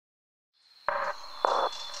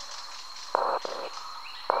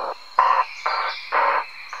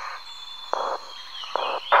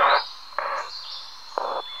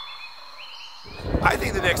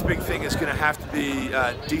think the next big thing is going to have to be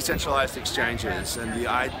decentralized exchanges and the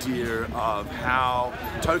idea of how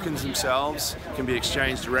tokens themselves can be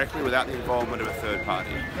exchanged directly without the involvement of a third party.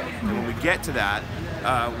 And when we get to that,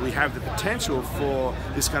 we have the potential for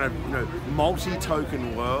this kind of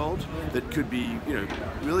multi-token world that could be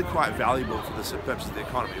really quite valuable for the purpose of the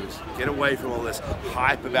economy. Get away from all this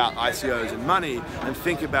hype about ICOs and money and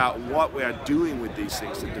think about what we are doing with these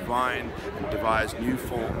things to define and devise new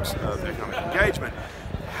forms of economic engagement.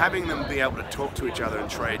 Having them be able to talk to each other and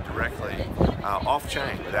trade directly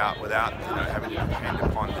off-chain without having to depend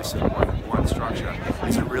upon this one structure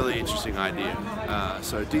is a really interesting idea.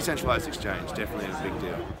 So decentralized exchange, definitely a big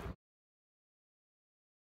deal.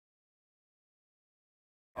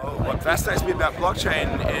 What fascinates me about blockchain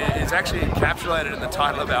is actually encapsulated in the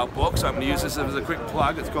title of our book, so I'm going to use this as a quick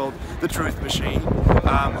plug. It's called The Truth Machine.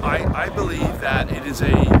 I believe that it is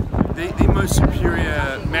the most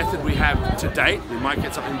superior method we have to date, we might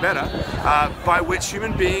get something better, by which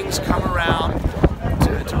human beings come around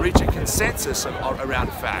to reach a consensus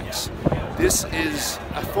around facts. This is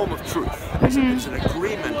a form of truth. It's an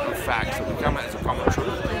agreement of facts that we come at as a common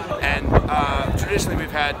truth. And traditionally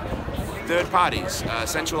we've had third parties,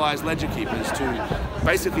 centralized ledger keepers, to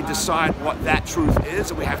basically decide what that truth is,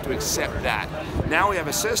 and we have to accept that. Now we have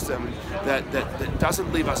a system that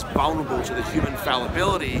doesn't leave us vulnerable to the human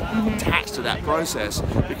fallibility attached to that process,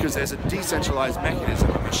 because there's a decentralized mechanism,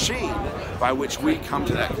 a machine, by which we come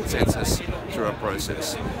to that consensus through a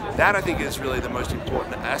process. That, I think, is really the most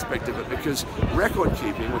important aspect of it, because record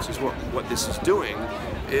keeping, which is what this is doing,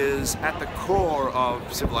 is at the core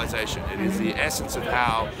of civilization. It is the essence of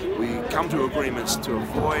how we come to agreements to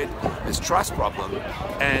avoid this trust problem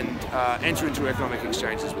and enter into economic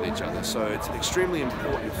exchanges with each other. So it's an extremely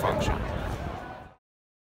important function.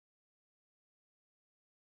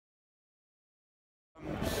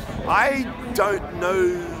 I don't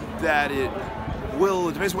know that it will.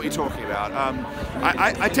 It depends what you're talking about.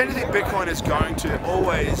 I tend to think Bitcoin is going to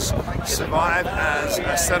always survive as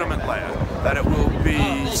a settlement layer, that it will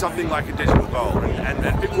be something like a digital gold,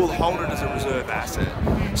 and people will hold it as a reserve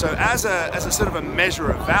asset. So as a sort of a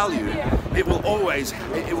measure of value, it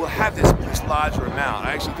will have this larger amount.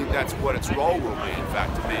 I actually think that's what its role will be, in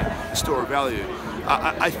fact, to be a store of value.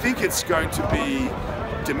 I think it's going to be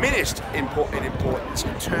diminished in importance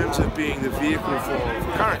in terms of being the vehicle for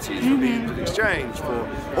currencies, for means of exchange,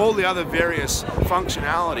 for all the other various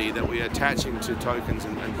functionality that we are attaching to tokens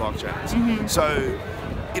and blockchains. So,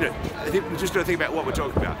 I think we're just got to think about what we're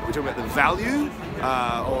talking about. Are we talking about the value, or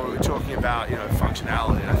are we talking about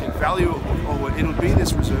functionality? And I think value, or it'll be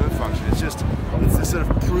this reserve function. It's the sort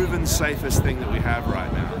of proven safest thing that we have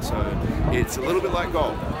right now. So it's a little bit like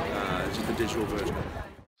gold, just a digital version.